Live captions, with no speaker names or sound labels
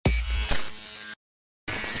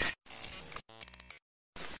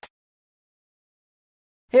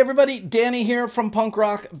Hey everybody, Danny here from Punk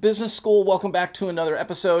Rock Business School. Welcome back to another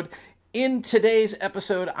episode. In today's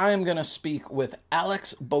episode, I am going to speak with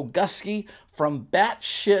Alex Boguski from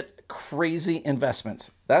Batshit Crazy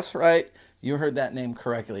Investments. That's right, you heard that name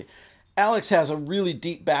correctly. Alex has a really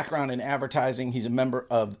deep background in advertising. He's a member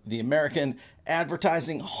of the American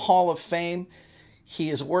Advertising Hall of Fame. He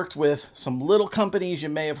has worked with some little companies you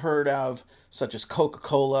may have heard of, such as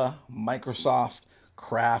Coca-Cola, Microsoft,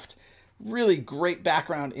 Kraft. Really great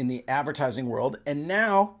background in the advertising world. And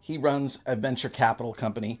now he runs a venture capital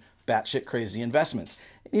company, Batshit Crazy Investments.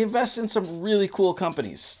 And he invests in some really cool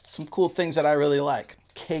companies, some cool things that I really like.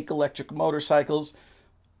 Cake Electric Motorcycles,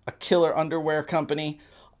 a killer underwear company,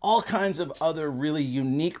 all kinds of other really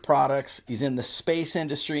unique products. He's in the space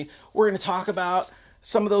industry. We're going to talk about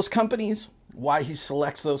some of those companies, why he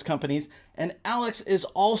selects those companies. And Alex is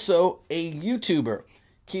also a YouTuber,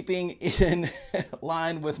 keeping in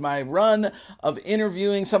line with my run of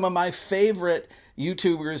interviewing some of my favorite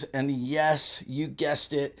YouTubers. And yes, you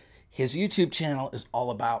guessed it, his YouTube channel is all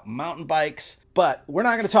about mountain bikes. But we're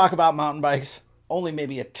not going to talk about mountain bikes, only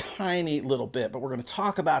maybe a tiny little bit, but we're going to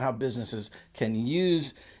talk about how businesses can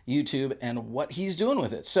use YouTube and what he's doing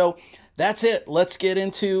with it. So that's it. Let's get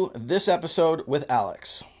into this episode with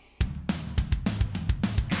Alex.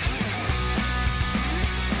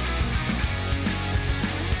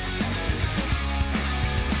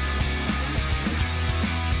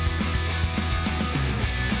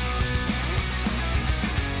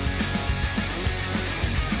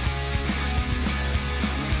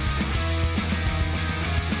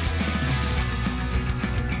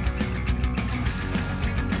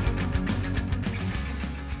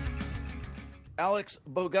 Alex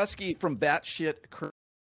Boguski from Batshit Crazy.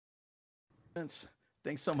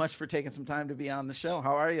 Thanks so much for taking some time to be on the show.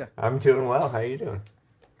 How are you? I'm doing well. How are you doing?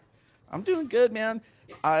 I'm doing good, man.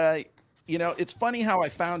 It's funny how I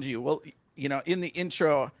found you. Well, in the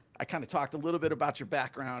intro, I kind of talked a little bit about your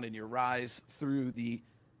background and your rise through the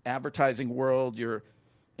advertising world. You're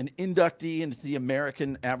an inductee into the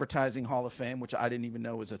American Advertising Hall of Fame, which I didn't even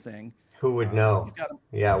know was a thing. Who would know? You've got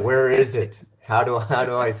Yeah, where is it? How do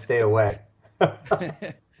I stay away?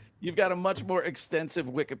 You've got a much more extensive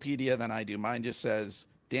Wikipedia than I do. Mine just says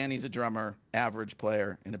Danny's a drummer, average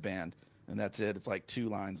player in a band, and that's it. It's like 2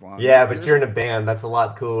 lines long. Yeah, but you're in a band. That's a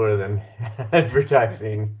lot cooler than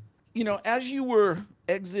advertising. As you were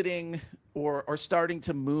exiting or starting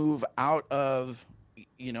to move out of,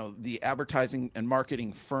 the advertising and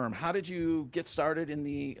marketing firm, how did you get started in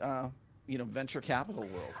the, venture capital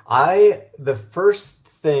world? The first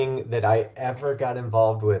thing that I ever got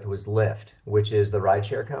involved with was Lyft, which is the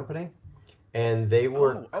rideshare company. And they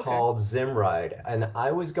were called Zimride. And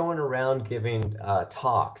I was going around giving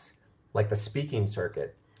talks, like the speaking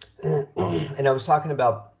circuit. And I was talking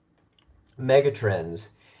about megatrends.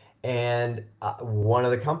 And one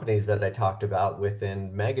of the companies that I talked about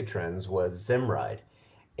within megatrends was Zimride.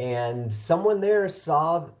 And someone there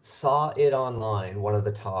saw it online, one of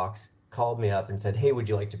the talks, called me up and said, "Hey, would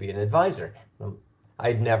you like to be an advisor?"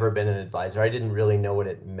 I'd never been an advisor. I didn't really know what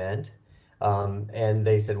it meant. And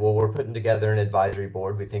they said, "Well, we're putting together an advisory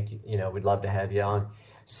board. We think, we'd love to have you on."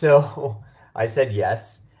 So I said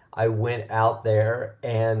yes. I went out there,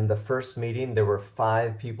 and the first meeting, there were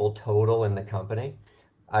 5 people total in the company.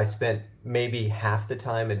 I spent maybe half the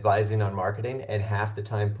time advising on marketing and half the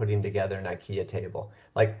time putting together an IKEA table,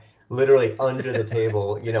 like literally under the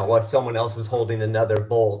table, while someone else is holding another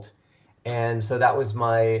bolt. And so that was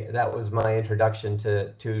my introduction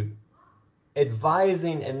to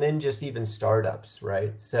advising, and then just even startups,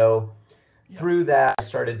 right? So through that, I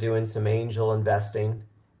started doing some angel investing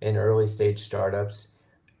in early stage startups.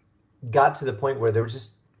 Got to the point where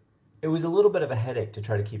it was a little bit of a headache to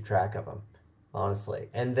try to keep track of them, honestly.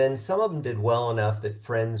 And then some of them did well enough that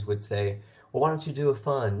friends would say, "Well, why don't you do a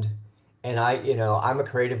fund?" And I'm a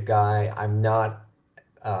creative guy. I'm not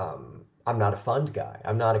a fund guy.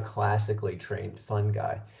 I'm not a classically trained fund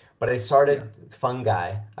guy. But I started fun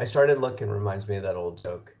guy. I started looking, reminds me of that old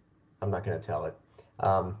joke. I'm not going to tell it,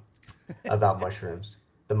 about mushrooms.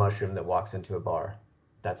 The mushroom that walks into a bar.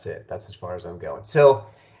 That's it. That's as far as I'm going. So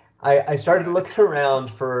I started looking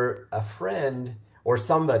around for a friend or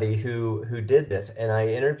somebody who did this. And I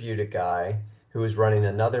interviewed a guy who was running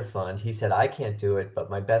another fund. He said, "I can't do it, but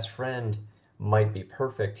my best friend might be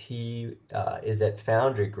perfect. He is at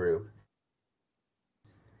Foundry Group."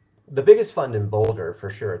 The biggest fund in Boulder, for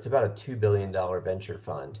sure. It's about a $2 billion venture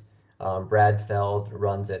fund. Brad Feld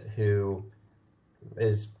runs it, who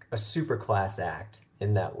is a super class act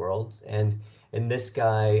in that world. And this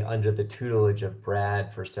guy, under the tutelage of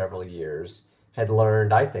Brad for several years, had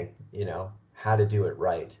learned, I think, how to do it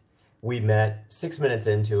right. We met 6 minutes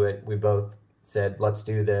into it. We both said, let's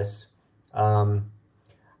do this. Um,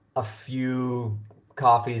 a few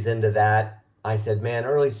coffees into that, I said, man,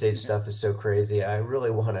 early stage stuff is so crazy. I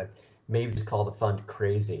really want to maybe just call the fund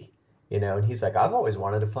Crazy, you know? And he's like, I've always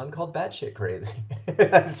wanted a fund called Batshit Crazy.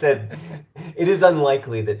 I said, it is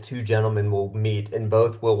unlikely that two gentlemen will meet and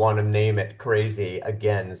both will want to name it Crazy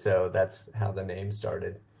again. So that's how the name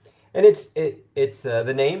started. And it's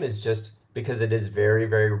the name is just because it is very,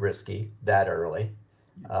 very risky that early.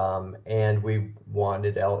 And we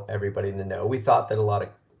wanted everybody to know. We thought that a lot of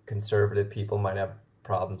conservative people might have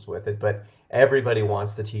problems with it, but everybody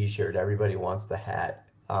wants the t-shirt, everybody wants the hat.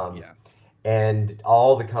 Yeah. And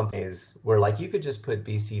all the companies were like, you could just put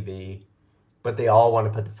BCV, but they all want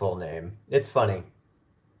to put the full name. It's funny.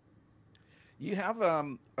 You have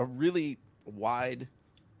a really wide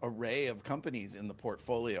array of companies in the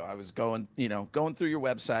portfolio. I was going through your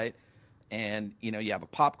website, and you have a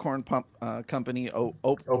popcorn pump company, Oppo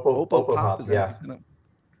Oppo Pop, Pop, is that how you yeah. say it?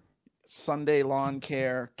 Sunday Lawn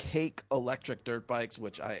Care, Cake Electric Dirt Bikes,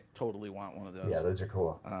 which I totally want one of Yeah, those. those are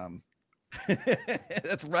cool.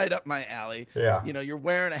 That's right up my alley. Yeah. You're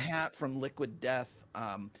wearing a hat from Liquid Death,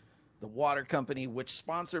 the water company, which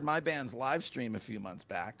sponsored my band's live stream a few months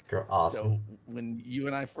back. So Awesome. when you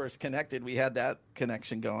and I first connected, we had that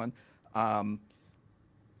connection going.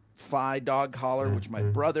 Phi Dog Collar, which my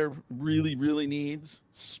Hmm. brother really, really needs.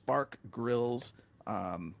 Spark Grills.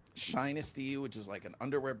 Shinesty, which is like an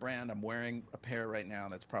underwear brand. I'm wearing a pair right now.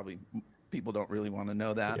 That's probably, people don't really want to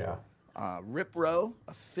know that. Yeah. Ripro,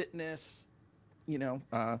 a fitness, you know,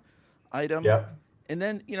 uh, item. Yep. And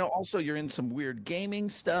then, also you're in some weird gaming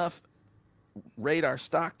stuff, radar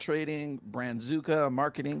stock trading, Branzuka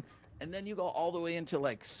marketing, and then you go all the way into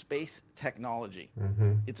like space technology.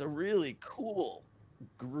 Hmm. It's a really cool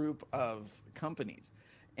group of companies.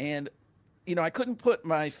 And I couldn't put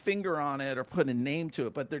my finger on it or put a name to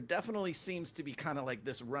it, but there definitely seems to be kind of like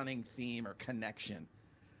this running theme or connection.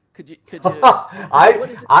 I, What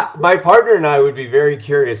is it? my partner and I would be very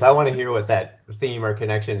curious. I want to hear what that theme or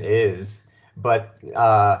connection is. But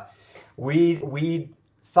we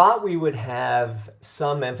thought we would have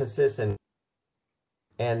some emphasis and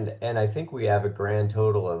I think we have a grand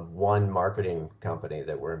total of one marketing company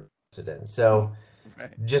that we're invested in. So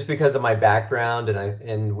Right. just because of my background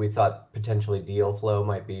and we thought potentially deal flow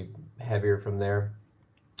might be heavier from there.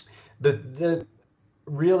 The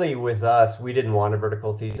really with us, we didn't want a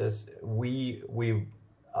vertical thesis. We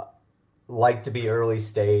like to be early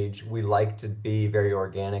stage. We like to be very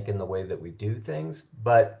organic in the way that we do things,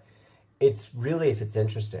 but it's really if it's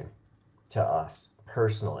interesting to us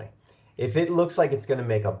personally. If it looks like it's going to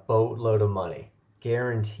make a boatload of money,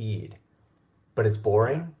 guaranteed, but it's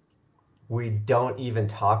Yeah. boring, we don't even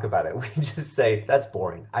talk about it. We just say, that's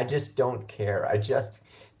boring. I just don't care. I just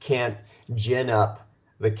can't gin up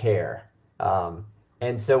the care. Um,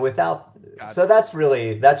 and so without, so Gotcha. that's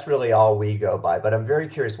really all we go by. But I'm very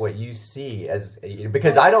curious what you see as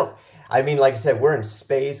because Well, I don't. I mean, like I said, we're in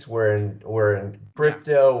space, we're in yeah.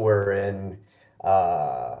 crypto, we're in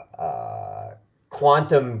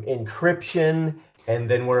quantum encryption, and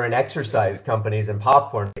then we're in exercise companies and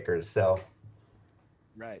popcorn makers. So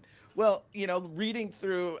Right. Well, reading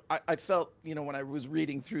through, I felt, when I was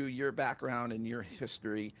reading through your background and your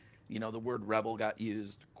history, the word rebel got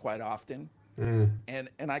used quite often. mm, And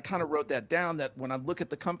I kind of wrote that down, that when I look at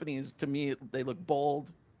the companies, to me, they look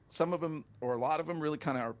bold. Some of them, or a lot of them, really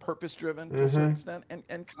kind of are purpose driven to a certain hmm. extent,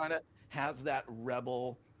 and kind of has that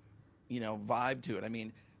rebel, vibe to it. I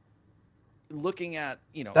mean, looking at,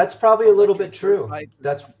 That's probably a little bit electric dirt true. bikes or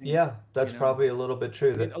That's something, yeah, that's you know, probably a little bit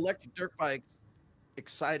true. I mean, That electric dirt bikes,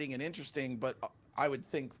 exciting and interesting, but I would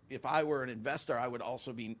think if I were an investor, I would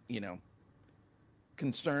also be,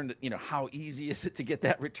 concerned, how easy is it to get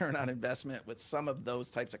that return on investment with some of those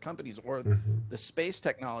types of companies, or mhm. the space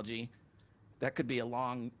technology, that could be a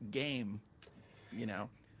long game, you know.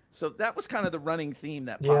 So that was kind of the running theme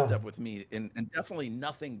that popped Yeah, up with me, and definitely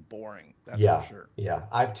nothing boring, that's for yeah, sure. yeah.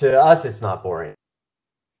 To us, it's not boring,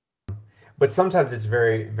 but sometimes it's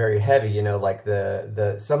very, very heavy. Like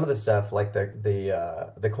the some of the stuff, like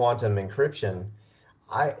the quantum encryption.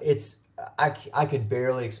 I could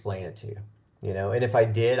barely explain it to you, and if I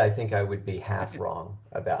did, I think I would be half wrong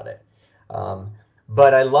about it. Um,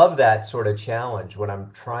 but I love that sort of challenge when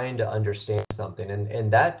I'm trying to understand something,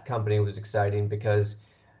 and that company was exciting because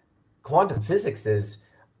quantum physics is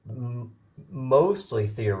m mostly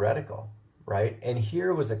theoretical, right? And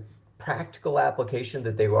here was a practical application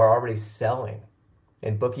that they were already selling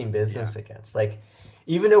and booking Yeah, business against. Like,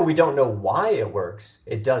 even though that's we don't know amazing. why it works,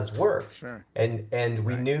 it does work. Sure. And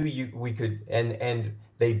we Right. knew we could, and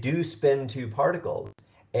they do spin two particles.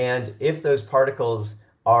 And if those particles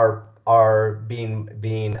are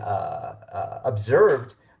being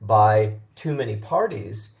observed by too many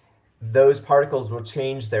parties, those particles will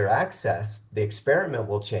change their access. The experiment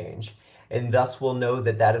will change, and thus we'll know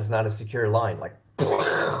that that is not a secure line. Like,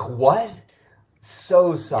 what?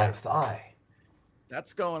 So Yeah, sci-fi.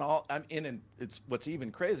 that's going all I'm in, and it's what's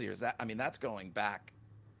even crazier is that I mean that's going back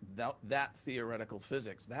that theoretical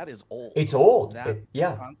physics that is old. It's old. That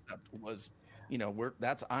Yeah. concept was, we're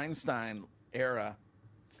that's Einstein era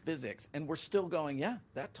physics, and we're still going, yeah,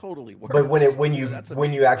 that totally But works. That's when you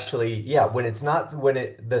amazing. actually, yeah, when it's not, when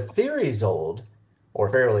it the theory's old or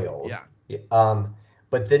fairly old, Yeah,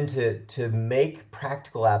 but then to make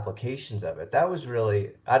practical applications of it, that was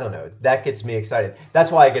really, I don't know, that gets me excited.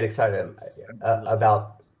 That's why I get excited absolutely.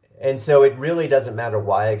 about, and so it really doesn't matter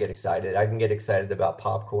why I get excited. I can get excited about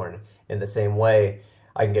popcorn in the same way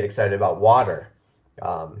I can get excited about water.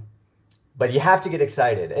 Um, but you have to get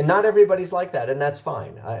excited, and not everybody's like that, and that's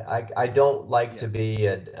fine. I don't like to Yeah. be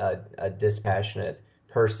a dispassionate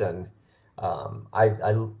person.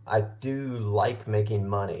 I do like making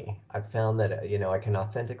money. I've found that, I can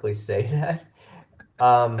authentically say that.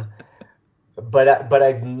 Um, but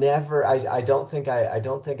I've never, I don't think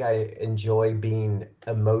I enjoy being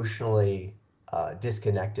emotionally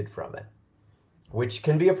disconnected from it, which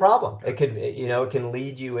can be a problem. It Gotcha. could, it can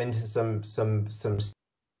lead you into some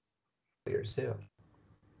failures too.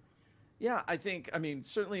 Yeah, I think, I mean,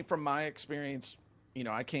 certainly from my experience,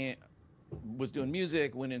 I can't, was doing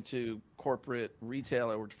music, went into corporate retail.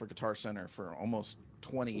 I worked for Guitar Center for almost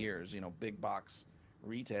 20 years, big box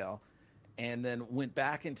retail, and then went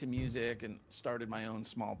back into music and started my own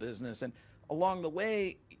small business. And along the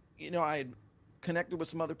way, I had connected with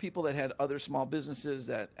some other people that had other small businesses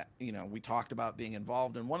that, we talked about being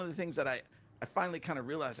involved. And one of the things that I finally kind of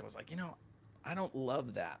realized, I was like, I don't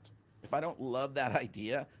love that. If I don't love that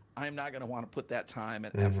idea, I'm not going to want to put that time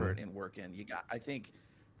and Hmm. effort and work in. I think,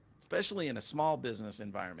 especially in a small business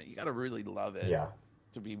environment, you got to really love it Yeah.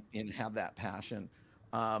 to be and have that passion.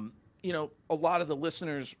 A lot of the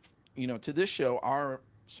listeners, to this show are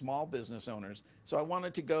small business owners. So I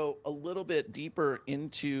wanted to go a little bit deeper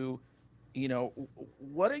into,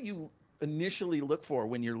 what do you initially look for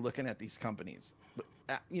when you're looking at these companies?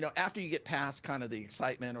 After you get past kind of the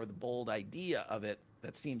excitement or the bold idea of it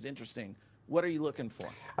that seems interesting, what are you looking for?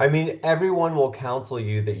 I mean, everyone will counsel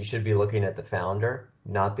you that you should be looking at the founder,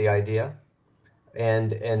 not the idea.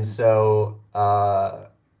 And Mm, so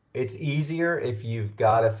it's easier if you've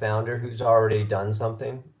got a founder who's already done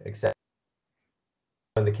something, except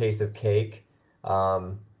in the case of Cake,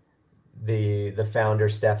 um, the founder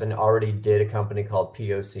Stefan already did a company called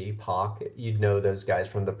POC, POC. You'd know those guys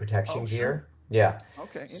from the oh, protection sure. gear. Yeah.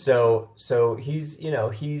 Okay, interesting. So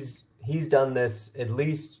he's done this at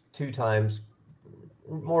least two times,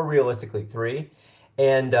 more realistically three,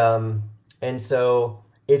 and um, and so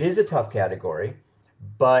it is a tough category,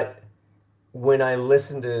 but when I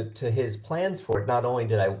listened to his plans for it, not only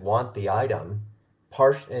did I want the item,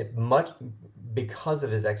 much because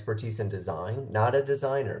of his expertise in design, not a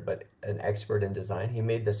designer, but an expert in design, he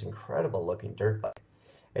made this incredible looking dirt bike.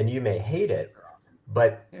 And you may hate Yeah, it, they're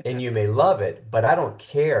but and awesome. you may love it, but I don't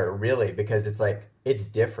care really because it's like it's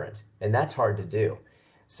different, and that's hard to do.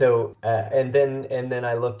 So and then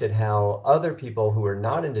I looked at how other people who are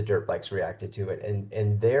not into dirt bikes reacted to it,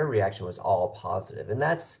 and their reaction was all positive, and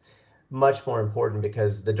that's much more important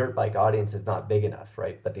because the dirt bike audience is not big enough,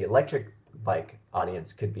 right? But the electric bike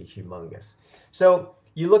audience could be humongous. So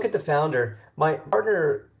you look at the founder. My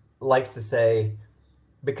partner likes to say,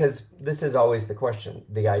 because this is always the question,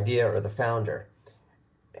 the idea or the founder.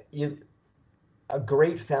 You, a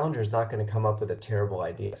great founder is not going to come up with a terrible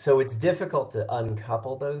idea. So it's difficult to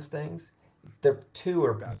uncouple those things. The two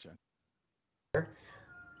are, Gotcha.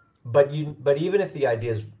 but even if the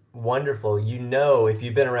idea is wonderful, if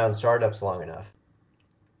you've been around startups long enough,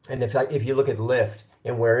 and if you look at Lyft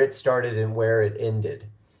and where it started and where it ended,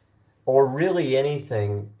 or really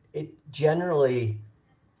anything, it generally,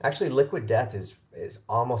 actually, Liquid Death is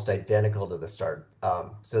almost identical to the start.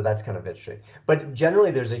 So that's kind of interesting. But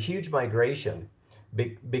generally, there's a huge migration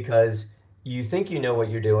because you think you know what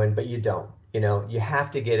you're doing, but you don't. You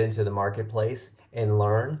have to get into the marketplace and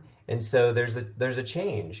learn, and so there's a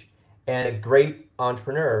change, and a great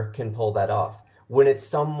entrepreneur can pull that off. When it's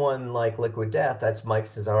someone like Liquid Death, that's Mike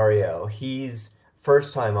Cesario. He's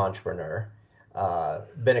first time entrepreneur,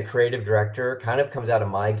 been a creative director, kind of comes out of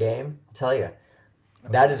my game. I'll tell you,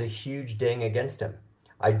 that Okay. is a huge ding against him.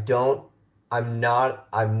 I don't I'm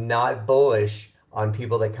not bullish on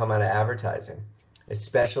people that come out of advertising.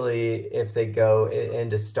 especially if they go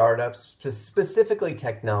into startups, specifically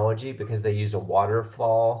technology, because they use a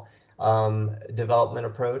waterfall development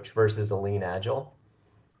approach versus a lean agile.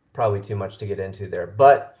 Probably too much to get into there,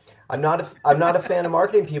 but I'm not a fan of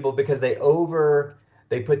marketing people because they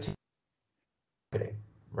put too much marketing,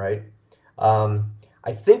 right?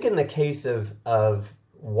 I think in the case of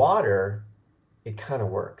water, it kind of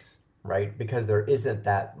works, right? Because there isn't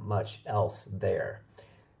that much else there.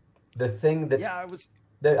 The thing Yeah, I was.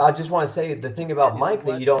 that I just want to say, the thing about Continue. Mike I'm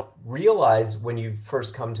that you glad. don't realize when you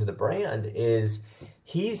first come to the brand is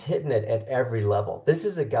he's hitting it at every level. This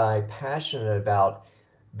is a guy passionate about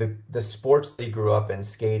the sports that he grew up in,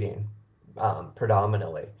 skating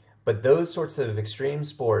predominantly, but those sorts of extreme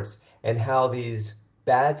sports and how these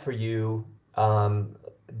bad for you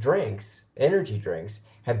drinks, energy drinks,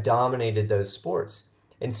 have dominated those sports.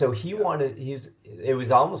 And so Yeah. it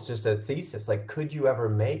was almost just a thesis, like, could you ever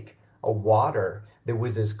make a water that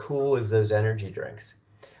was as cool as those energy drinks?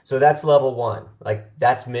 So that's level one. Like,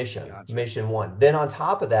 that's Gotcha. mission one. Then on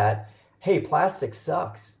top of that, hey, plastic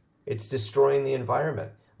sucks. It's destroying the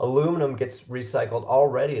environment. Aluminum gets recycled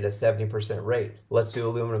already at a 70% rate. Let's do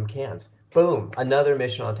aluminum cans. Boom, another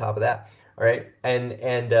mission on top of that. All right, and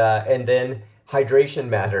then hydration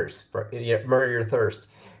matters for, you know, murder your thirst.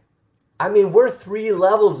 I mean, we're three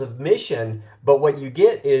levels of mission, but what you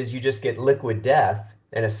get is you just get liquid death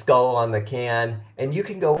and a skull on the can, and you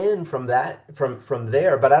can go in from from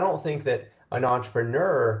there. But I don't think that an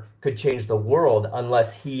entrepreneur could change the world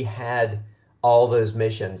unless he had all those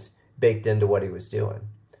missions baked into what he was doing.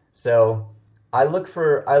 So I look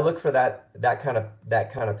for that kind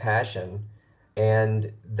of passion,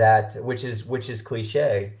 and that which is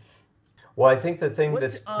cliche. Well, I think the thing What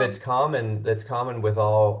that's common with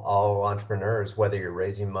all entrepreneurs, whether you're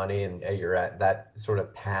raising money and you're at that sort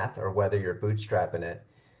of path, or whether you're bootstrapping it,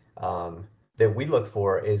 that we look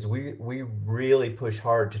for is we really push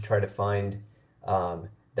hard to try to find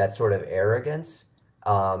that sort of arrogance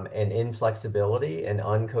and inflexibility and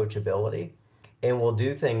uncoachability, and we'll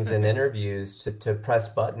do things in interviews to press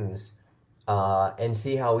buttons and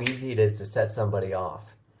see how easy it is to set somebody off.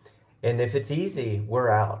 And if it's easy, we're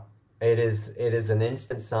out. It is an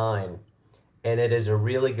instant sign, and it is a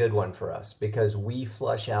really good one for us because we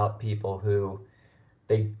flush out people who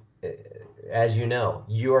they, as you know,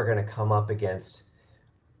 you are going to come up against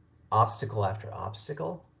obstacle after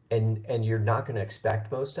obstacle, and you're not going to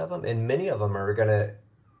expect most of them, and many of them are going to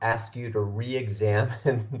ask you to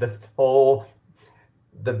re-examine the whole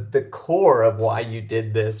the core of why you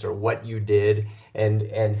did this or what you did, and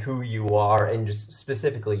who you are, and just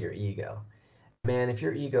specifically your ego. Man, if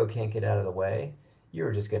your ego can't get out of the way,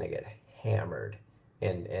 you're just going to get hammered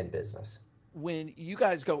in business. when you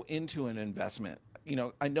guys go into an investment,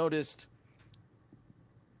 I noticed,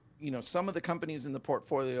 some of the companies in the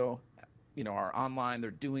portfolio, are online,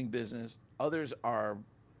 they're doing business. Others are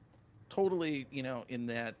totally, in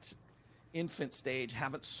that infant stage,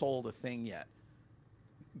 haven't sold a thing yet.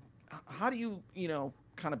 How do you,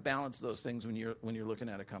 kind of balance those things when you're looking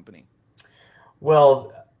at a company?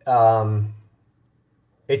 Well,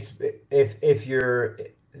 it's if you're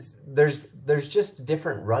there's just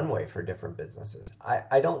different runway for different businesses.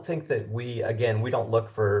 I don't think that we don't look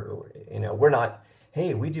for, we're not,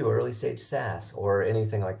 hey, we do early stage SaaS or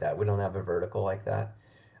anything like that. We don't have a vertical like that.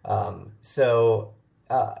 So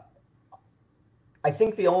I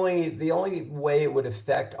think the only way it would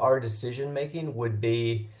affect our decision making would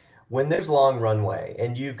be when there's long runway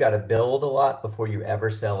and you've got to build a lot before you ever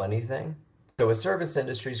sell anything. So a service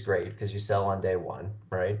industry is great because you sell on day one,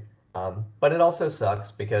 right? But it also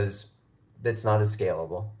sucks because it's not as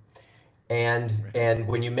scalable. Right. And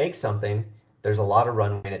when you make something, there's a lot of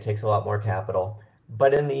runway and it takes a lot more capital.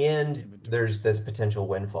 But in the end, Inventory. there's this potential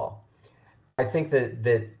windfall. I think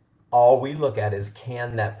that all we look at is,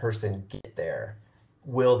 can that person get there?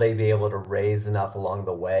 Will they be able to raise enough along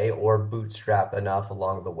the way or bootstrap enough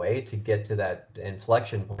along the way to get to that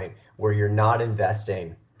inflection point where you're not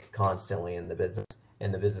investing constantly in the business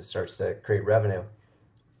and the business starts to create revenue?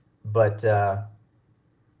 But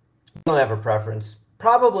we don't have a preference.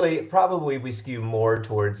 Probably we skew more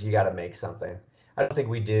towards you got to make something. I don't think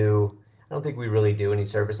we do. I don't think we really do any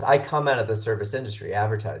service. I come out of the service industry,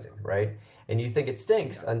 advertising, right? And you think it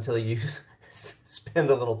stinks Yeah. until you spend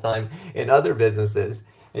a little time in other businesses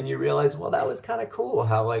and you realize, well, that was kind of cool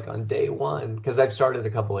how, like, on day one, because I've started a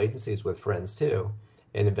couple agencies with friends too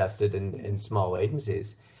and invested in Mhm. small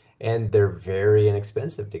agencies, and they're very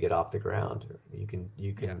inexpensive to get off the ground.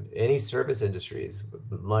 Yeah. Any service industry is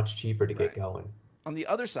much cheaper to get Right. going. On the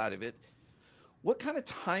other side of it, what kind of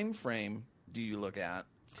time frame do you look at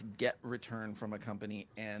to get return from a company?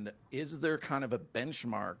 And is there kind of a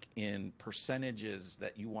benchmark in percentages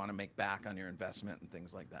that you want to make back on your investment and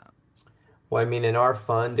things like that? Well, I mean, in our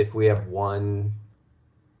fund, if we have one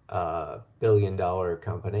billion-dollar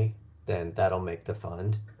company, then that'll make the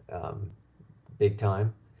fund um, big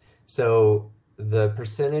time. So the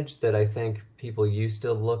percentage that I think people used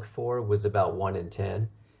to look for was about 1 in 10.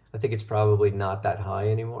 I think it's probably not that high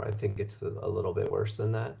anymore. I think it's a little bit worse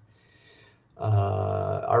than that.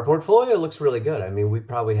 Our portfolio looks really good. I mean, we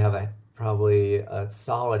probably have probably a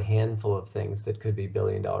solid handful of things that could be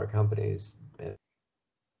billion-dollar companies,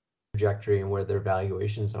 trajectory and where their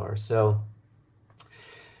valuations are. So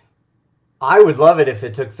I would love it if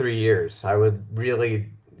it took 3 years. I would really,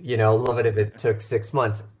 love it if it took 6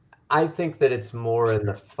 months. I think that it's more in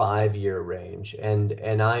the 5 year range, and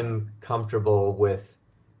I'm comfortable with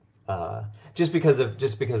uh, just because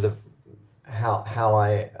of how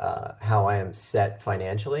I am set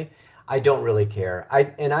financially. I don't really care.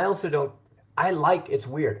 I also don't. It's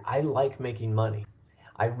weird. I like making money.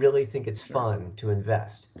 I really think it's Sure. fun to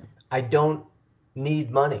invest. I don't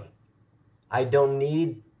need money. I don't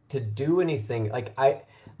need to do anything.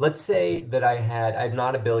 Let's say that I'm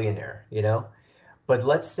not a billionaire, but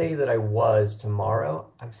let's say that I was tomorrow,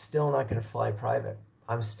 I'm still not going to fly private.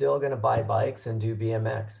 I'm still going to buy bikes and do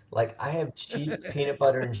BMX. Like, I have cheap peanut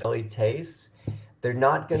butter and jelly tastes. They're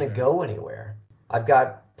not going to Sure. go anywhere. I've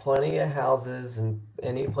got plenty of houses and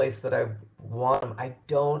any place that I want them. I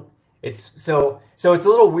don't, it's so it's a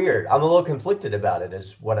little weird. I'm a little conflicted about it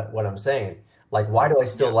is what I'm saying. Like, why do I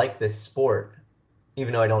still Yeah. like this sport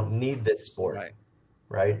even though I don't need this sport, Right.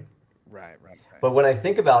 right? Right. Right. Right. But when I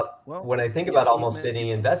think about Well, when I think the about almost achievement.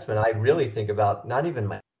 any investment, I really think about not even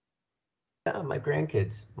my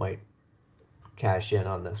grandkids might cash in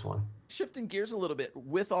on this one. Shifting gears a little bit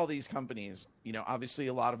with all these companies, obviously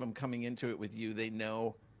a lot of them coming into it with you, they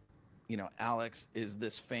know, Alex is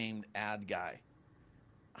this famed ad guy.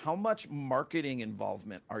 How much marketing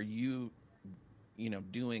involvement are you,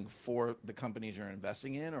 doing for the companies you're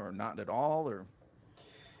investing in, or not at all? Or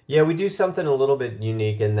Yeah, we do something a little bit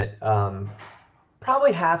unique in that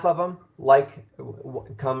probably half of them like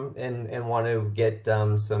come and want to get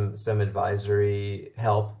some advisory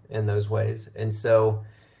help in those ways. And so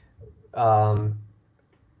um,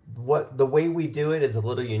 what the way we do it is a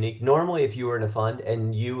little unique. Normally, if you were in a fund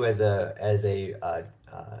and you as a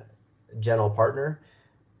general partner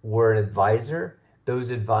were an advisor, those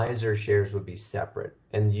advisor shares would be separate,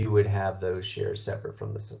 and you would have those shares separate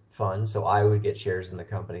from the fund. So I would get shares in the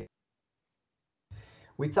company.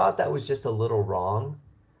 We thought that was just a little wrong.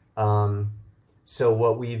 Um, so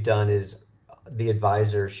what we've done is the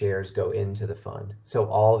advisor shares go into the fund. So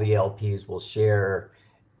all the LPs will share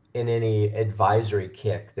in any advisory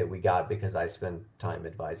kick that we got because I spend time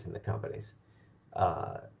advising the companies.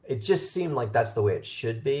 It just seemed like that's the way it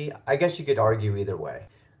should be. I guess you could argue either way,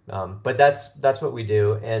 but that's what we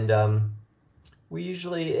do, and we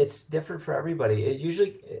usually it's different for everybody. It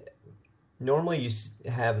usually normally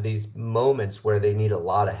have these moments where they need a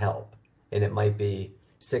lot of help, and it might be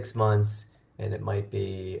 6 months, and it might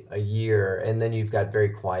be a year, and then you've got very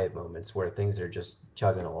quiet moments where things are just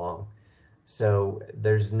chugging along. So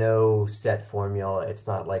there's no set formula. It's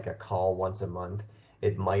not like a call once a month.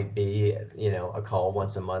 It might be, a call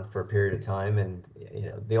once a month for a period of time. And,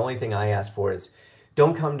 the only thing I ask for is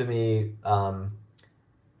don't come to me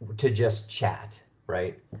to just chat,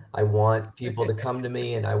 right? I want people to come to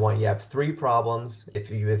me and I want you to have three problems.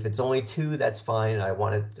 If it's only two, that's fine. I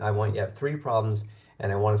want you to have three problems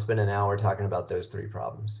and I want to spend an hour talking about those three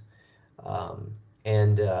problems. Um,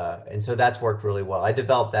 and so that's worked really well. I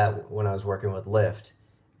developed that when I was working with Lyft,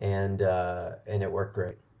 and it worked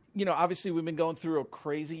great. obviously we've been going through a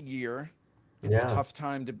crazy year. It's a Yeah. tough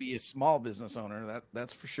time to be a small business owner.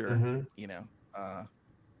 That's for sure. Hmm. You know, uh,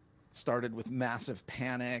 Started with massive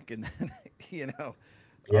panic, and then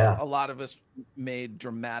Yeah. a lot of us made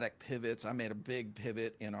dramatic pivots. I made a big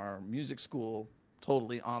pivot in our music school,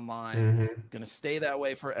 totally online. Hmm. Going to stay that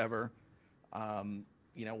way forever. Um,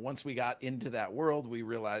 Once we got into that world, we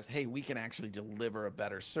realized, hey, we can actually deliver a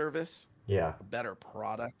better service, Yeah. a better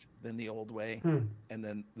product than the old way. Hmm. And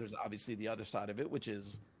then there's obviously the other side of it, which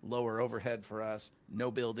is lower overhead for us,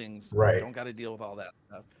 no buildings, Right. don't got to deal with all that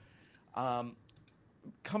stuff. Um,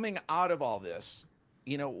 Coming out of all this,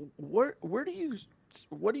 where do you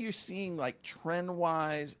what are you seeing like trend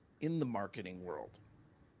wise in the marketing world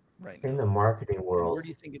right In now? the marketing Where world, do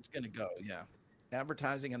you think it's going to go? Yeah,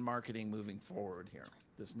 advertising and marketing moving forward here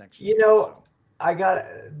this next you year or know, so. I got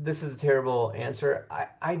this is a terrible answer.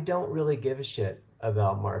 I don't really give a shit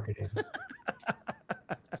about marketing.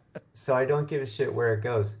 So I don't give a shit where it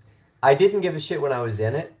goes. I didn't give a shit when I was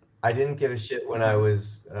in it. I didn't give a shit when I Mm-hmm.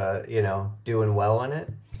 was, doing well in it.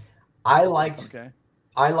 I liked Okay.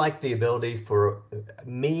 I liked the ability for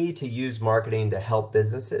me to use marketing to help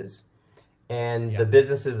businesses, and the Yeah.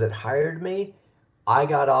 businesses that hired me, I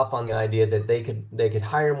got off on the idea that they could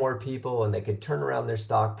hire more people and they could turn around their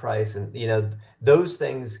stock price, and those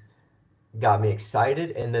things got me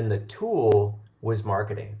excited. And then the tool was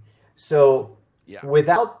marketing. So Yeah.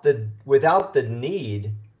 without the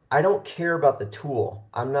need, I don't care about the tool.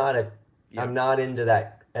 I'm Yep. not into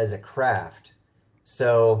that as a craft.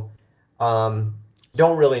 So um,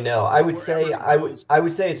 don't really know. I So would wherever say it I would goes. I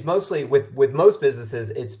would say it's mostly with most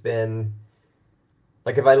businesses. It's been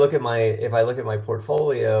like if I look at my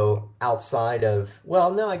portfolio outside of,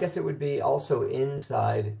 well, no, I guess it would be also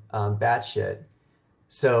inside batshit.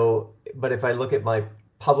 So, but if I look at my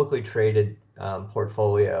publicly traded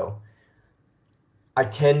portfolio, I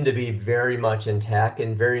tend to be very much in tech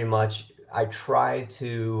and very much I try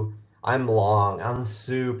to. I'm long. I'm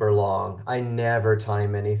super long. I never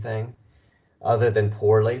time anything other than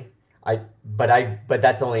poorly. But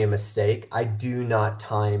that's only a mistake. I do not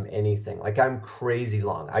time anything. Like I'm crazy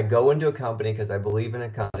long. I go into a company because I believe in a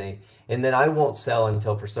company, and then I won't sell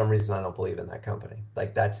until for some reason I don't believe in that company.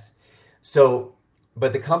 Like that's so.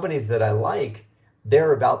 But the companies that I like,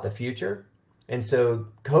 they're about the future. And so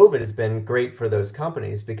COVID has been great for those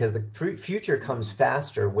companies because the future comes Mhm.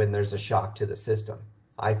 faster when there's a shock to the system,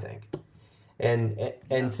 I think. And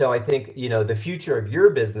Yeah. so I think, the future of your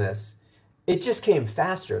business, it just came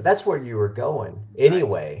faster. That's where you were going Right.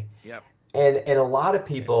 anyway. Yep. And a lot of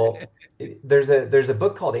people, there's a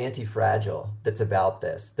book called Anti-Fragile that's about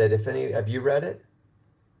this. That if any have you read it?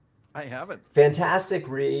 I haven't. Fantastic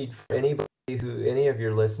read for any of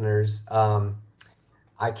your listeners.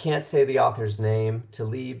 I can't say the author's name.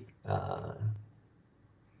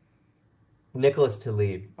 Nicholas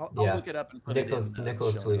Taleb. I'll Yeah. look it up and put it Nicholas in the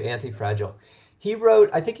Nicholas show Taleb, notes. Anti-Fragile.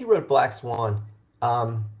 I think he wrote Black Swan.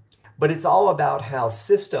 Um, but it's all about how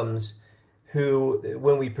systems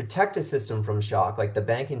when we protect a system from shock, like the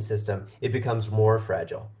banking system, it becomes more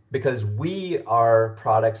fragile because we are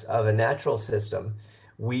products of a natural system.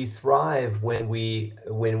 We thrive when we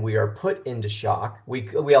are put into shock.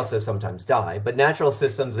 We also sometimes die, but natural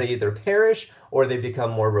systems, they either perish or they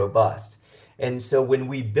become more robust. And so when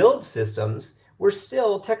we build systems, we're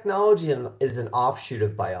still technology is an offshoot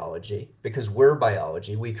of biology because we're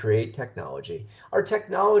biology. We create technology. Our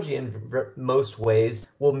technology in most ways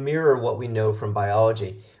will mirror what we know from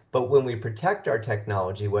biology. But when we protect our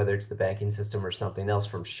technology, whether it's the banking system or something else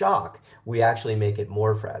from shock, we actually make it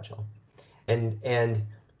more fragile. And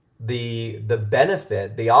the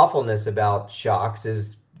benefit, the awfulness about shocks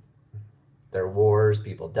is there are wars,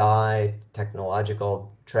 people die,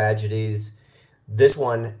 technological tragedies. This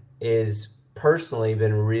one is personally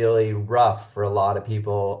been really rough for a lot of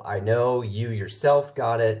people. I know you yourself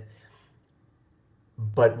got it,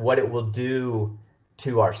 but what it will do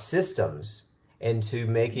to our systems and to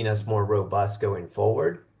making us more robust going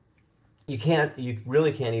forward, you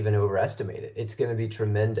really can't even overestimate it. It's going to be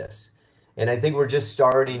tremendous. And I think we're just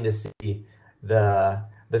starting to see the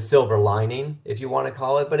silver lining, if you want to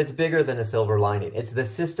call it, but it's bigger than a silver lining. It's the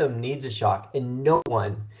system needs a shock, and no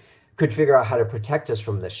one could figure out how to protect us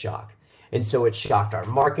from this shock. And so it shocked our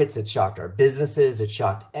markets, it shocked our businesses, it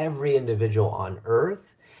shocked every individual on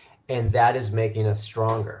earth, and that is making us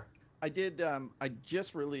stronger. I did. I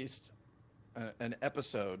just released an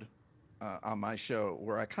episode on my show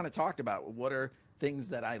where I kind of talked about what are things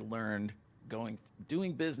that I learned going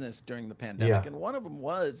doing business during the Yeah. pandemic, and one of them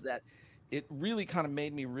was that it really kind of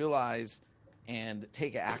made me realize and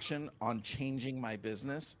take action on changing my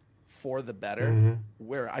business for the better, Hmm.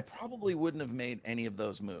 where I probably wouldn't have made any of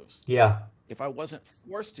those moves Yeah. if I wasn't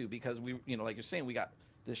forced to, because like you're saying, we got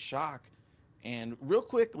this shock. And real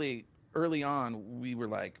quickly, early on, we were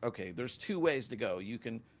like, okay, there's two ways to go. You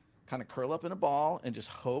can kind of curl up in a ball and just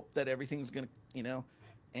hope that everything's going to,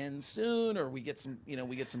 end soon, or we get some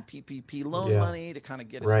PPP loan Yeah. money to kind of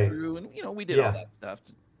get us Right. through. And, we did all Yeah. that stuff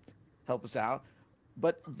to help us out.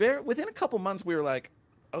 But within a couple months, we were like,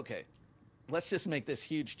 okay, let's just make this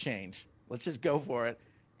huge change. Let's just go for it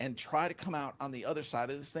and try to come out on the other side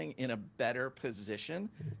of this thing in a better position.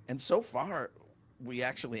 And so far, we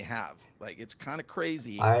actually have. Like, it's kind of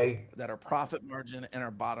crazy I that our profit margin and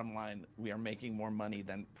our bottom line, we are making more money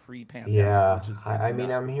than pre-pandemic, Yeah, which is I mean,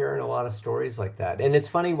 nuts. I'm hearing a lot of stories like that, and it's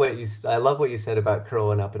funny I love what you said about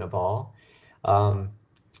curling up in a ball, um,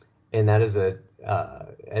 and that is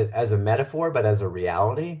as a metaphor, but as a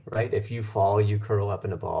reality, right? If you fall, you curl up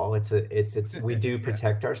in a ball. We do Yeah.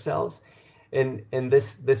 protect ourselves, And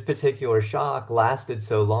this particular shock lasted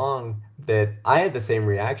so long that I had the same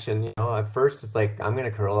reaction. You know, at first it's like I'm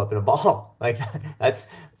gonna curl up in a ball. Like that's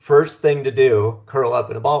first thing to do, curl up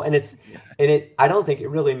in a ball. Yeah. I don't think it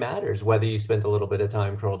really matters whether you spent a little bit of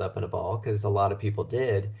time curled up in a ball, because a lot of people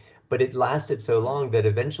did. But it lasted so long that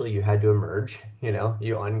eventually you had to emerge. You know,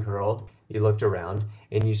 you uncurled, you looked around,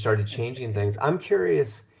 and you started changing things. I'm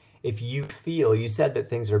curious if you feel, you said that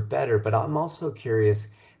things are better, but I'm also curious,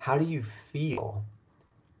 how do you feel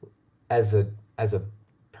as a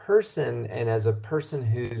person, and as a person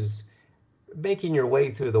who's making your way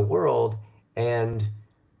through the world and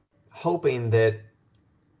hoping that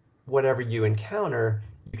whatever you encounter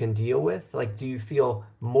you can deal with? Like, do you feel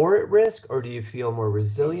more at risk, or do you feel more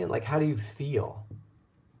resilient? Like, how do you feel?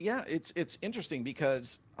 Yeah, it's interesting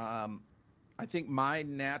because I think my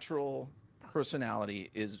natural personality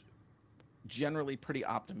is generally pretty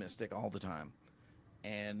optimistic all the time.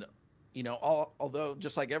 And although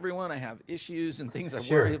just like everyone, I have issues and things I worry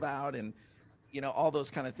Sure. about, and all those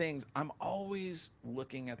kind of things, I'm always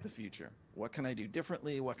looking at the future. What can I do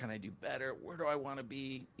differently? What can I do better? Where do I want to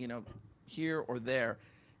be, here or there?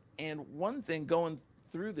 And one thing going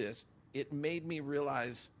through this, it made me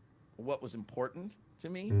realize what was important to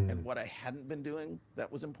me and Mm, what I hadn't been doing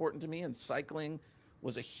that was important to me. And cycling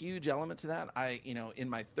was a huge element to that. In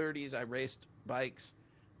my 30s, I raced bikes,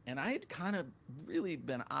 and I had kind of really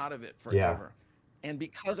been out of it yeah. forever. And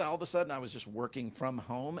because all of a sudden I was just working from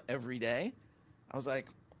home every day, I was like,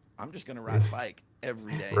 I'm just going to ride a bike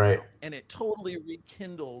every day Right. now. And it totally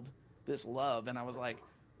rekindled this love. And I was like,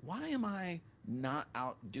 why am I not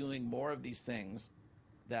out doing more of these things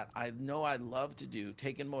that I know I love to do,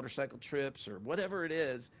 taking motorcycle trips or whatever it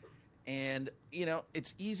is? And,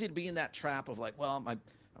 it's easy to be in that trap of like, well, I'm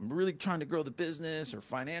really trying to grow the business, or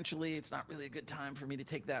financially, it's not really a good time for me to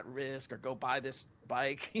take that risk or go buy this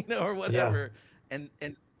bike, or Yeah. whatever. And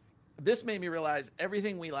this made me realize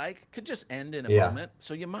everything we like could just end in a Yeah. moment.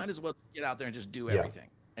 So you might as well get out there and just do Yeah. everything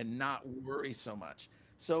and not worry so much.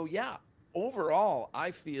 So yeah, overall, I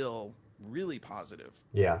feel really positive.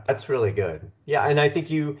 Yeah, that's really good. Yeah, and I think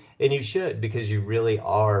you should, because you really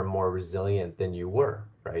are more resilient than you were,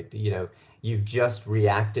 right? You know, you've just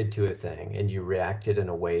reacted to a thing, and you reacted in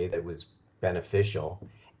a way that was beneficial,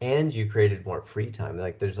 and you created more free time.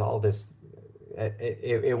 Like, there's all this,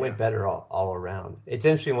 it Yeah. went better all around. It's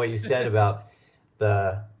interesting what you said about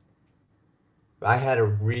the, I had a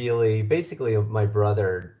really, basically my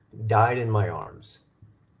brother died in my arms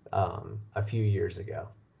a few years ago.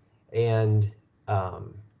 And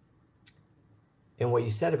um, and what you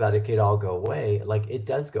said about it could all go away, like, it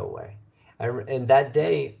does go away. And that Yeah.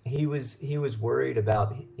 day he was worried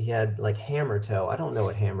about, he had like hammer toe. I don't know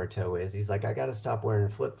what hammer toe is. He's like, I got to stop wearing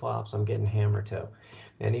flip flops. I'm getting hammer toe.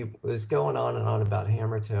 And he was going on and on about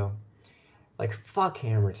hammer toe. Like, fuck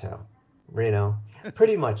hammer toe. You know,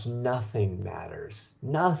 pretty much nothing matters.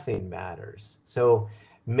 Nothing matters. So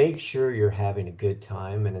make sure you're having a good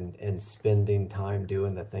time, and spending time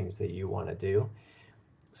doing the things that you want to do.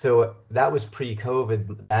 So that was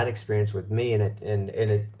pre-COVID, that experience with me,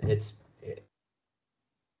 it's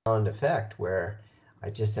on effect where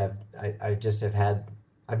I just have had,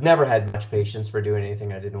 I've never had much patience for doing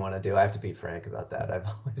anything I didn't want to do. I have to be frank about that. I've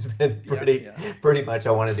always been Yeah. pretty Yeah. pretty much,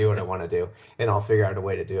 I want to do what I want to do, and I'll figure out a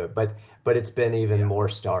way to do it. But it's been even Yeah. more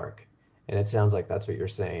stark. And it sounds like that's what you're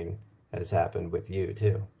saying has happened with you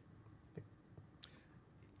too.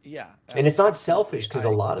 Yeah. And it's not selfish, Absolutely.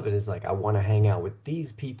 because a lot of it is like, I want to hang out with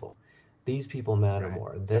these people. These people matter Right.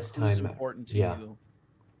 more. Yeah. This Who's time matter. important to Yeah. you?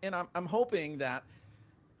 And I'm hoping that,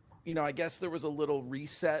 I guess there was a little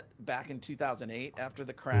reset back in 2008 after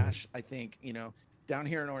the Mhm. crash. I think, down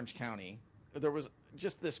here in Orange County, there was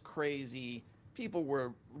just this crazy, people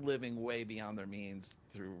were living way beyond their means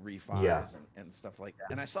through Yeah. refis and stuff like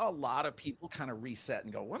that. And I saw a lot of people kind of reset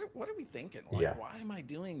and go, what are we thinking? Like, Yeah. why am I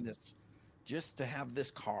doing this just to have this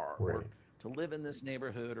car or Right. to live in this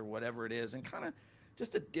neighborhood or whatever it is? And kind of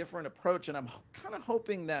just a different approach. And I'm kind of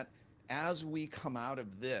hoping that as we come out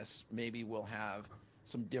of this, maybe we'll have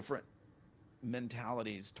some different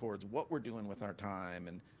mentalities towards what we're doing with our time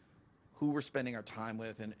and who we're spending our time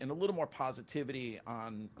with, and a little more positivity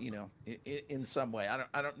on, in some way.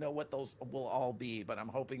 I don't know what those will all be, but I'm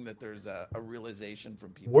hoping that there's a realization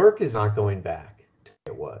from people. Work is not going back to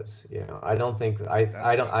what it was. You know, I don't think That's I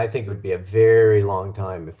for don't sure. I think it would be a very long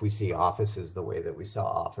time if we see offices the way that we saw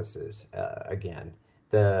offices again.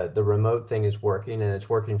 The remote thing is working, and it's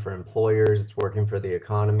working for employers, it's working for the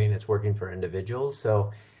economy, and it's working for individuals.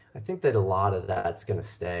 So I think that a lot of that's going to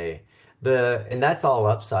stay. And that's all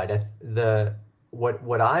upside.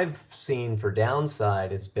 What I've seen for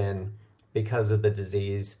downside has been, because of the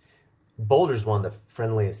disease, Boulder's one of the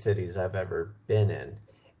friendliest cities I've ever been in,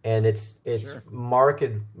 and it's Sure.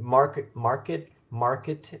 markedly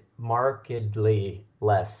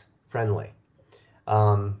less friendly.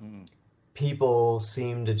 Um, Mm. People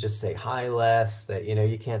seem to just say hi less, that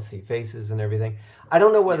you can't see faces and everything. I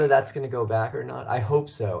don't know whether Yeah. that's going to go back or not. I hope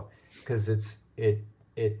so, because it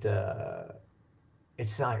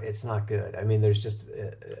it's not good. I mean, there's just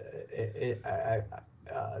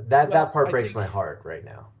that Well, part I breaks my think, heart right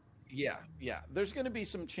now. yeah, yeah. There's going to be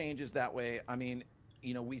some changes that way. I mean,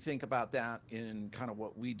 we think about that in kind of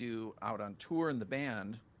what we do out on tour in the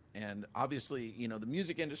band. And obviously, the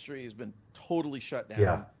music industry has been totally shut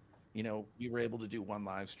Yeah, down. We were able to do one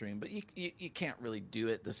live stream, but you can't really do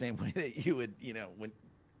it the same way that you would, when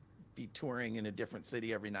be touring in a different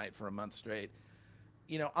city every night for a month straight.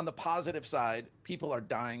 On the positive side, people are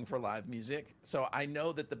dying for live music. So I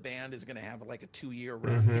know that the band is going to have like a 2-year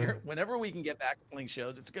run mm-hmm, here. Whenever we can get back playing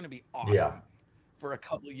shows, it's going to be yeah, awesome for a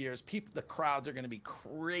couple of years. The crowds are going to be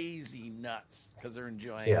crazy nuts because they're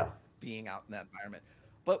enjoying yeah. being out in that environment.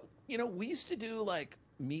 But, we used to do like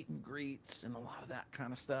meet and greets and a lot of that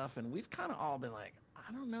kind of stuff. And we've kind of all been like,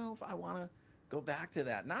 I don't know if I want to go back to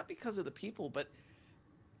that. Not because of the people, but,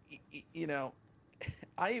 you know,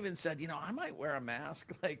 I even said, I might wear a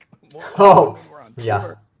mask like more often Oh, when we're on yeah,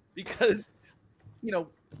 tour because, you know,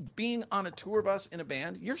 being on a tour bus in a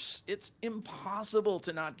band, it's impossible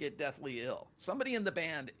to not get deathly ill. Somebody in the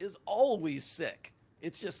band is always sick.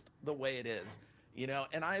 It's just the way it is,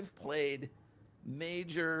 and I've played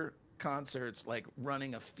major concerts like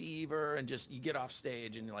running a fever and just you get off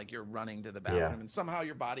stage and like you're running to the yeah. bathroom and somehow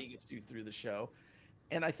your body gets you through the show.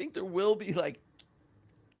 And I think there will be like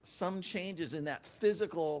some changes in that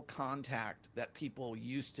physical contact that people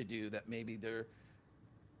used to do that maybe they're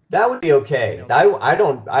That would be okay. they I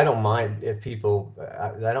don't mind if people.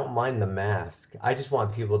 I don't mind the mask. I just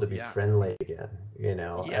want people to be yeah, friendly again.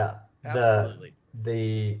 yeah, The absolutely.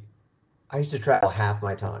 the I used to travel half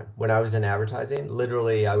my time when I was in advertising.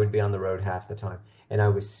 Literally, I would be on the road half the time, and I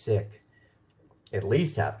was sick at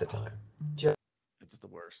least half the Oh, time. Just it's the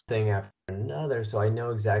worst. thing after another. So I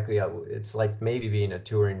know exactly how it's like maybe being a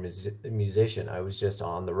touring musician. I was just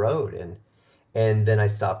on the road, and then I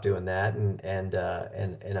stopped doing that, and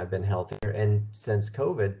I've been healthier. And since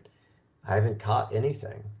COVID, I haven't caught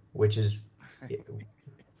anything, which is, It's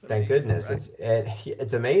thank amazing, goodness. right?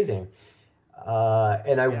 It's amazing.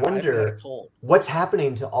 And I Yeah, I haven't had a wonder cold. what's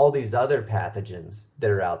happening to all these other pathogens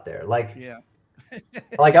that are out there. Yeah.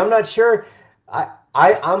 I'm not sure.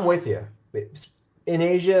 I'm with you. In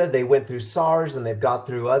Asia, they went through SARS and they've got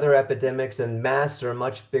through other epidemics, and masks are a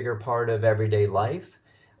much bigger part of everyday life.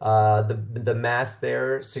 The mask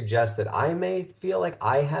there suggests that I may feel like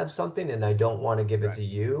I have something and I don't want to give it Right. to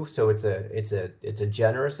you, so it's a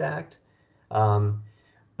generous act. Um,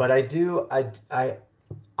 but I do I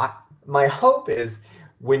my hope is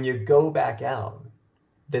when you go back out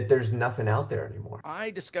that there's nothing out there anymore. I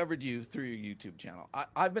discovered you through your YouTube channel.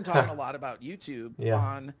 I've been talking a lot about YouTube Yeah,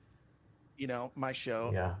 on, my show.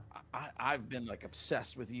 yeah, I've been like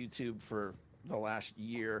obsessed with YouTube for the last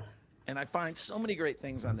year, and I find so many great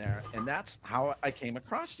things on there. And that's how I came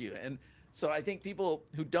across you. And so I think people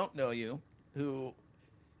who don't know you, who,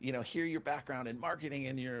 hear your background in marketing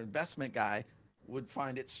and you're an investment guy, would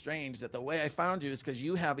find it strange that the way I found you is because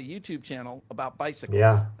you have a YouTube channel about bicycles.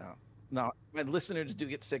 yeah, Now, my listeners do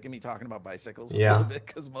get sick of me talking about bicycles a little yeah. bit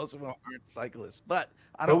because most of them aren't cyclists, but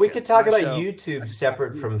I But don't we care. could It's talk my about show. YouTube I just talk separate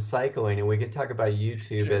to you. from cycling, and we could talk about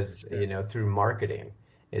YouTube Sure, as, sure. through marketing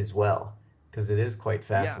as well, because it is quite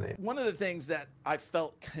Yeah. fascinating. One of the things that I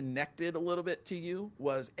felt connected a little bit to you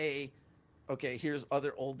was okay, here's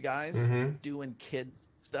other old guys Mm-hmm. doing kid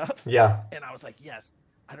stuff. Yeah. And I was like, yes,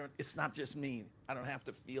 it's not just me. I don't have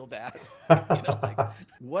to feel bad. Like,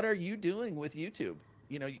 what are you doing with YouTube?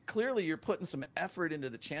 Clearly you're putting some effort into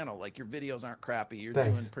the channel. Like your videos aren't crappy. You're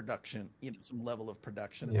doing Thanks. production, some level of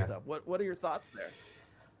production and Yeah. stuff. What are your thoughts there?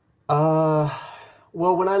 Uh,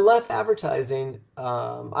 well, when I left advertising,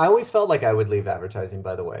 I always felt like I would leave advertising,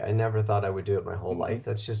 by the way. I never thought I would do it my whole Mm-hmm. life.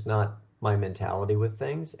 That's just not my mentality with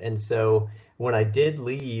things. And so when I did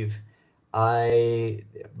leave, I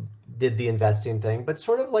did the investing thing, but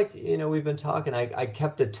sort of like, we've been talking, I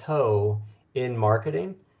kept a toe in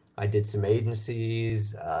marketing. I did some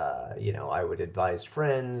agencies, I would advise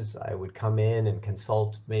friends, I would come in and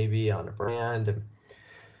consult maybe on a brand.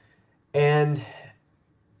 And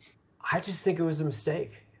I just think it was a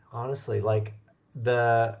mistake, honestly. Like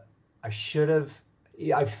the I should have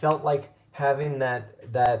yeah, I felt like having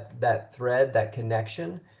that thread, that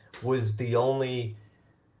connection was the only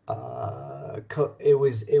it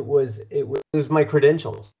was my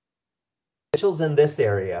credentials in this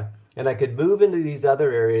area. and I could move into these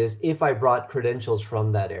other areas if I brought credentials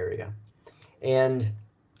from that area. And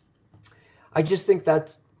I just think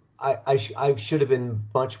that I should have been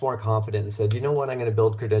much more confident and said, you know what, I'm going to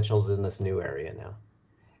build credentials in this new area now.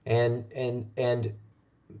 And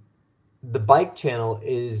the bike channel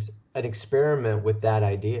is an experiment with that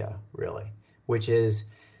idea, really, which is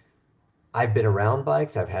I've been around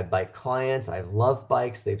bikes, I've had bike clients, I've loved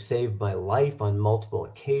bikes, they've saved my life on multiple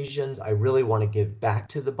occasions. I really want to give back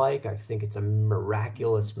to the bike. I think it's a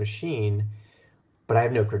miraculous machine, but I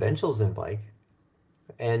have no credentials in bike.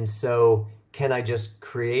 And so can I just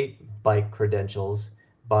create bike credentials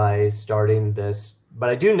by starting this? But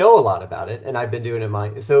I do know a lot about it, and I've been doing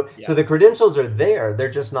it so the credentials are there, they're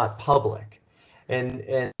just not public.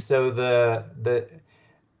 And so the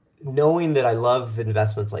knowing that I love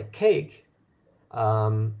investments like Cake,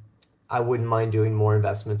 I wouldn't mind doing more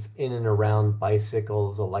investments in and around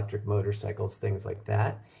bicycles, electric motorcycles, things like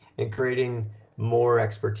that, and creating more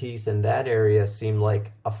expertise in that area seemed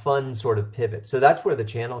like a fun sort of pivot. So that's where the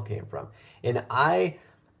channel came from. And I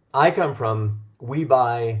come from, we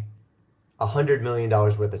buy $100 million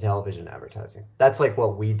worth of television advertising. That's like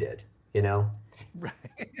what we did, you know? Right.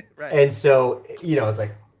 Right. And so, you know, it's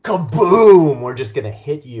like, kaboom, we're just going to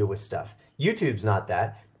hit you with stuff. YouTube's not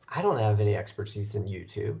that. I don't have any expertise in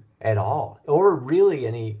YouTube at all, or really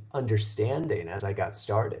any understanding as I got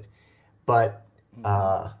started. But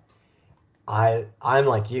I'm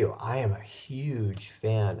like you. I am a huge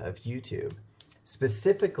fan of YouTube,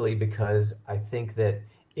 specifically because I think that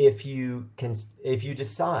if you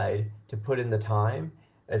decide to put in the time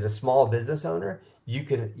as a small business owner, you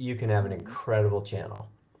can have an incredible channel.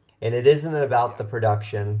 And it isn't about the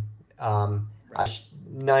production.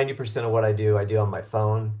 90% of what I do on my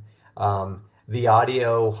phone. The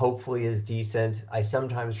audio hopefully is decent. I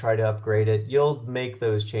sometimes try to upgrade it. You'll make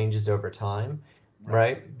those changes over time,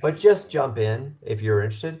 right? But just jump in if you're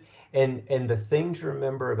interested. And the thing to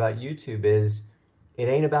remember about YouTube is it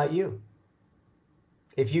ain't about you.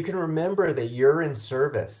 If you can remember that you're in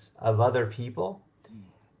service of other people,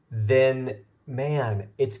 then man,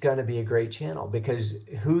 it's going to be a great channel, because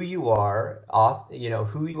who you are,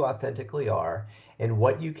 who you authentically are and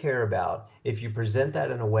what you care about, if you present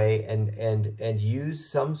that in a way and use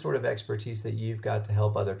some sort of expertise that you've got to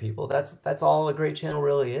help other people, that's all a great channel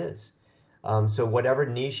really is. So whatever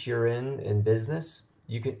niche you're in business,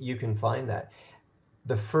 you can find that.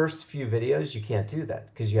 The first few videos, you can't do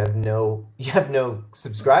that because you have no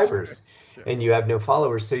subscribers and you have no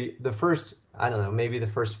followers. So the first, I don't know, maybe the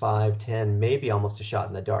first 5, 10, maybe almost a shot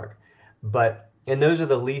in the dark. And those are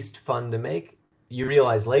the least fun to make. You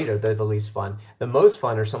realize later they're the least fun. The most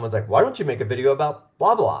fun are someone's like, why don't you make a video about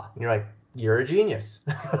blah, blah? And you're like, you're a genius.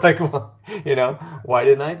 Like, well, why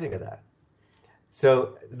didn't I think of that?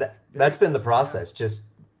 So that's been the process, just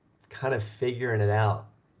kind of figuring it out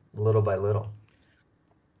little by little.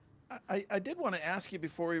 I did want to ask you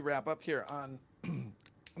before we wrap up here on, I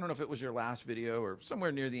don't know if it was your last video or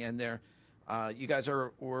somewhere near the end there. You guys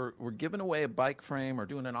were giving away a bike frame or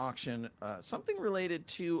doing an auction, something related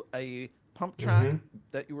to a pump track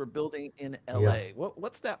that you were building in LA. Yeah.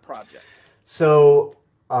 What's that project? So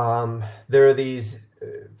there are these,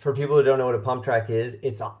 for people who don't know what a pump track is,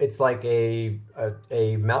 it's like a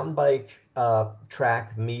mountain bike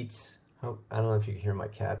track meets, I don't know if you can hear my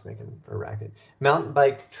cat making a racket. Mountain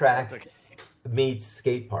bike track meets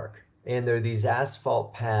skate park. And there are these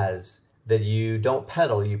asphalt paths that you don't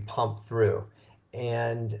pedal, you pump through.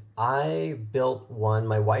 And I built one,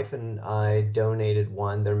 my wife and I donated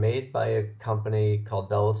one. They're made by a company called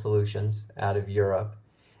Vela Solutions out of Europe.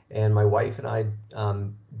 And my wife and I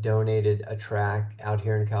donated a track out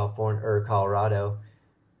here in California or Colorado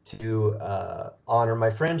to honor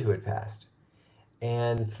my friend who had passed.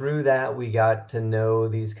 And through that, we got to know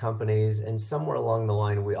these companies. And somewhere along the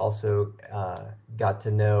line, we also got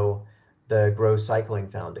to know the Grow Cycling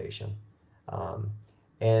Foundation.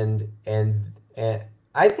 And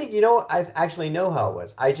I think, I actually know how it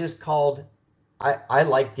was. I just called, I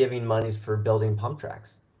like giving monies for building pump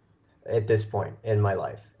tracks at this point in my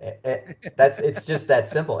life. It's just that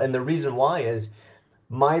simple. And the reason why is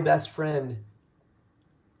my best friend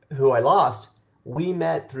who I lost, we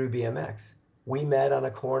met through BMX. We met on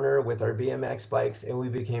a corner with our BMX bikes and we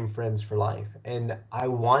became friends for life. And I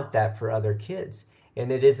want that for other kids.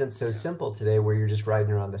 And it isn't so simple today where you're just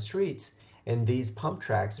riding around the streets. And these pump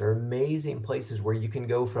tracks are amazing places where you can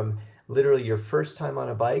go from literally your first time on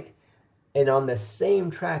a bike, and on the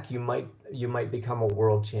same track you might become a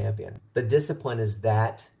world champion. The discipline is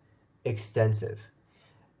that extensive.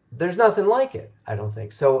 There's nothing like it, I don't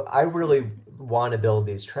think. So I really want to build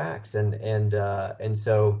these tracks, and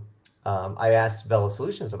so I asked Vela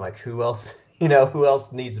Solutions, I'm like, who else, who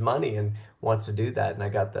else needs money and wants to do that? And I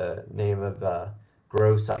got the name of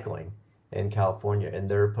Grow Cycling in California, and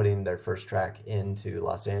they're putting their first track into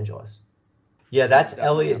Los Angeles. Yeah, I'm that's definitely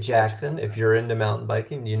gonna Elliot have to go check Jackson. that If out. you're into mountain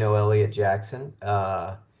biking, you know Elliot Jackson.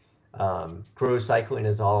 Grow Cycling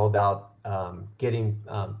is all about getting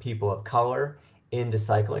people of color into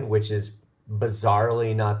cycling, which is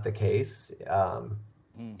bizarrely not the case.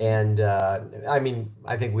 Hmm. And I mean,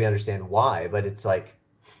 I think we understand why, but it's like,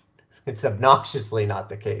 it's obnoxiously not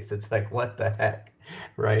the case. It's like, what the heck,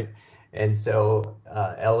 right? And so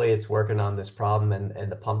Elliot's working on this problem,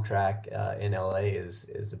 and the pump track in LA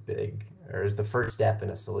is a big, or is the first step in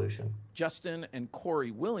a solution. Justin and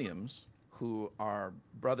Corey Williams, who are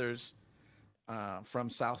brothers from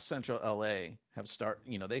South Central LA,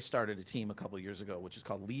 they started a team a couple years ago, which is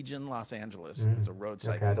called Legion Los Angeles. It's Mm. a road Okay,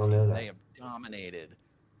 I cycling don't team, know and they that. have dominated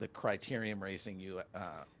the criterium racing in the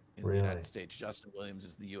United Really, States. Justin Williams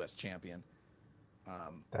is the U.S. champion,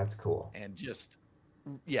 um, that's cool. and just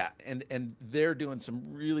yeah, and they're doing some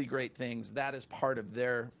really great things. That is part of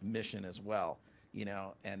their mission as well,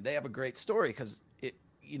 and they have a great story because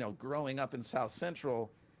growing up in South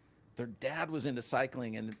Central, their dad was into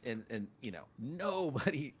cycling, and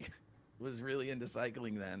nobody was really into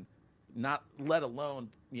cycling then, not let alone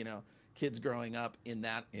kids growing up in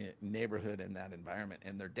that neighborhood, in that environment,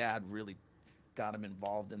 and their dad really got them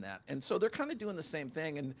involved in that, and so they're kind of doing the same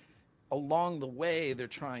thing, and along the way they're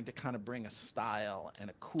trying to kind of bring a style and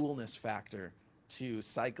a coolness factor to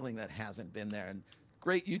cycling that hasn't been there, and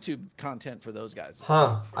great YouTube content for those guys.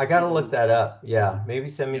 Huh, I gotta People look who that up. Yeah, maybe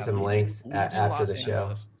send me Yeah, some Legion links Legion after Los the show.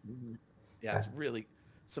 Angeles. Yeah, I- it's really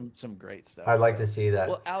some great stuff. I'd like to So, see that.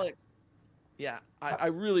 well, Alex, yeah, I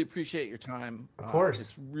really appreciate your time. Of course.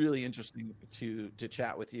 It's really interesting to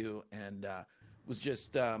chat with you, and was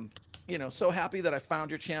just so happy that I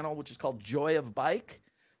found your channel, which is called Joy of Bike.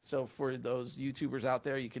 So for those YouTubers out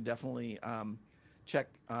there, you can definitely check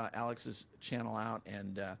Alex's channel out,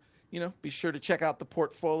 and be sure to check out the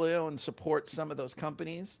portfolio and support some of those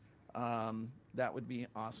companies. That would be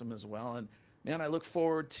awesome as well. And man, I look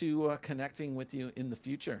forward to connecting with you in the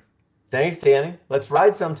future. Thanks, Danny. Let's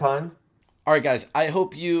ride sometime. All right, guys, I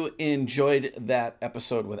hope you enjoyed that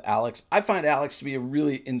episode with Alex. I find Alex to be a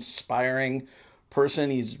really inspiring person.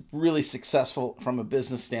 He's really successful from a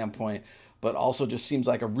business standpoint, but also just seems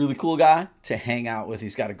like a really cool guy to hang out with.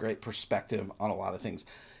 He's got a great perspective on a lot of things.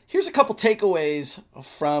 Here's a couple takeaways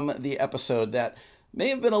from the episode that may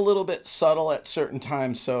have been a little bit subtle at certain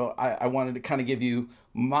times. So I wanted to kind of give you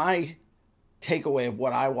my takeaway of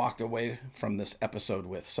what I walked away from this episode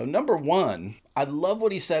with. So, number one, I love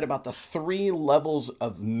what he said about the 3 levels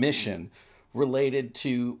of mission related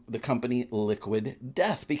to the company Liquid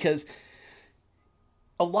Death, because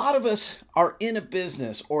a lot of us are in a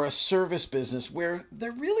business or a service business where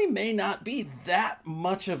there really may not be that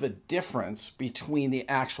much of a difference between the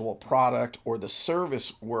actual product or the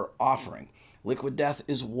service we're offering. Liquid Death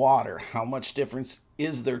is water. How much difference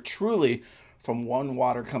is there truly from one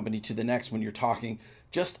water company to the next when you're talking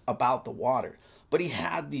just about the water? But he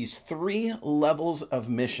had these 3 levels of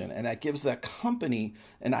mission, and that gives that company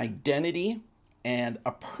an identity and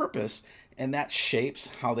a purpose, and that shapes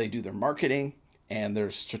how they do their marketing and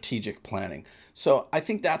their strategic planning. So I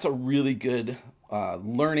think that's a really good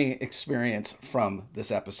learning experience from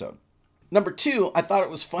this episode. Number 2, I thought it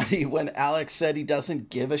was funny when Alex said he doesn't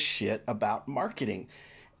give a shit about marketing.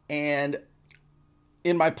 And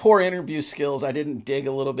in my poor interview skills, I didn't dig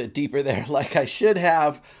a little bit deeper there like I should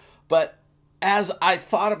have. But as I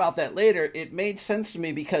thought about that later, it made sense to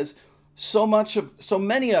me because so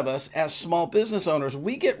many of us as small business owners,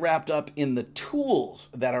 we get wrapped up in the tools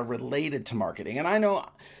that are related to marketing. And I know,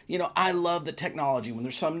 I love the technology. When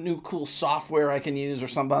there's some new cool software I can use or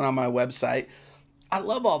something on my website, I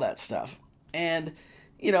love all that stuff. And,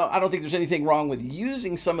 I don't think there's anything wrong with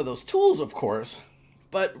using some of those tools, of course,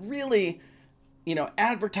 but really,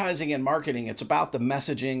 advertising and marketing, it's about the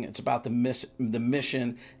messaging, it's about the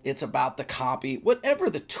mission, it's about the copy. Whatever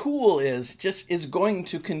the tool is, just is going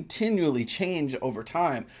to continually change over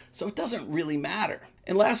time. So it doesn't really matter.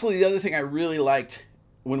 And lastly, the other thing I really liked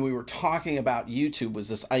when we were talking about YouTube was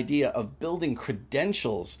this idea of building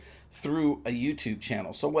credentials through a YouTube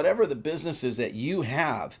channel. So whatever the business is that you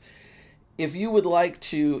have, if you would like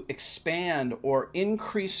to expand or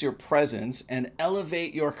increase your presence and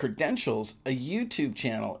elevate your credentials, a YouTube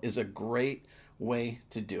channel is a great way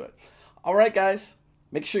to do it. All right, guys,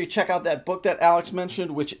 make sure you check out that book that Alex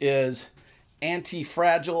mentioned, which is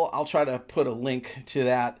Anti-Fragile. I'll try to put a link to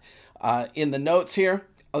that in the notes here.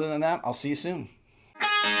 Other than that, I'll see you soon.